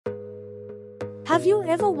Have you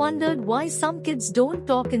ever wondered why some kids don't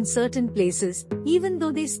talk in certain places, even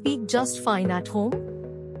though they speak just fine at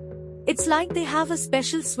home? It's like they have a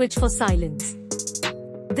special switch for silence.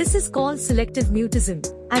 This is called selective mutism,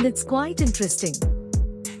 and it's quite interesting.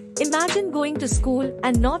 Imagine going to school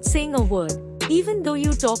and not saying a word, even though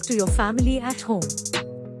you talk to your family at home.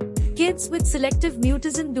 Kids with selective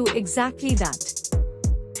mutism do exactly that.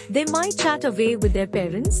 They might chat away with their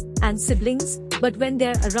parents and siblings, but when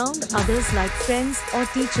they're around others like friends or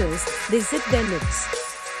teachers, they zip their lips.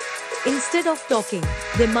 Instead of talking,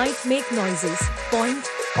 they might make noises, point,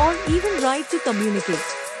 or even write to communicate.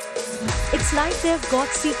 It's like they've got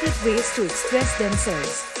secret ways to express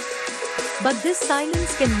themselves. But this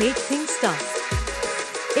silence can make things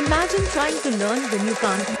tough. Imagine trying to learn when you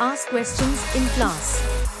can't ask questions in class.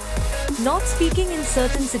 Not speaking in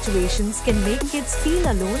certain situations can make kids feel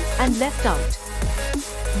alone and left out.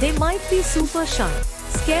 They might be super shy,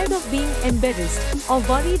 scared of being embarrassed, or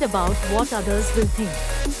worried about what others will think.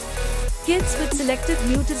 Kids with selective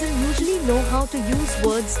mutism usually know how to use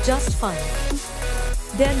words just fine.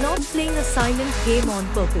 They're not playing a silent game on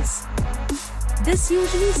purpose. This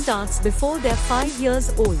usually starts before they're 5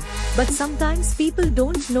 years old, but sometimes people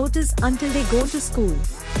don't notice until they go to school.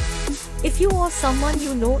 If you or someone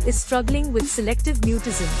you know is struggling with selective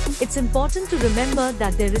mutism, it's important to remember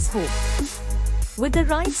that there is hope. With the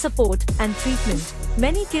right support and treatment,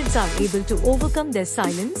 many kids are able to overcome their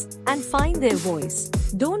silence and find their voice.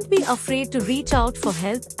 Don't be afraid to reach out for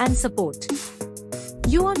help and support.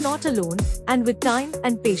 You are not alone, and with time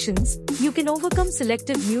and patience, you can overcome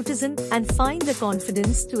selective mutism and find the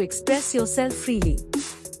confidence to express yourself freely.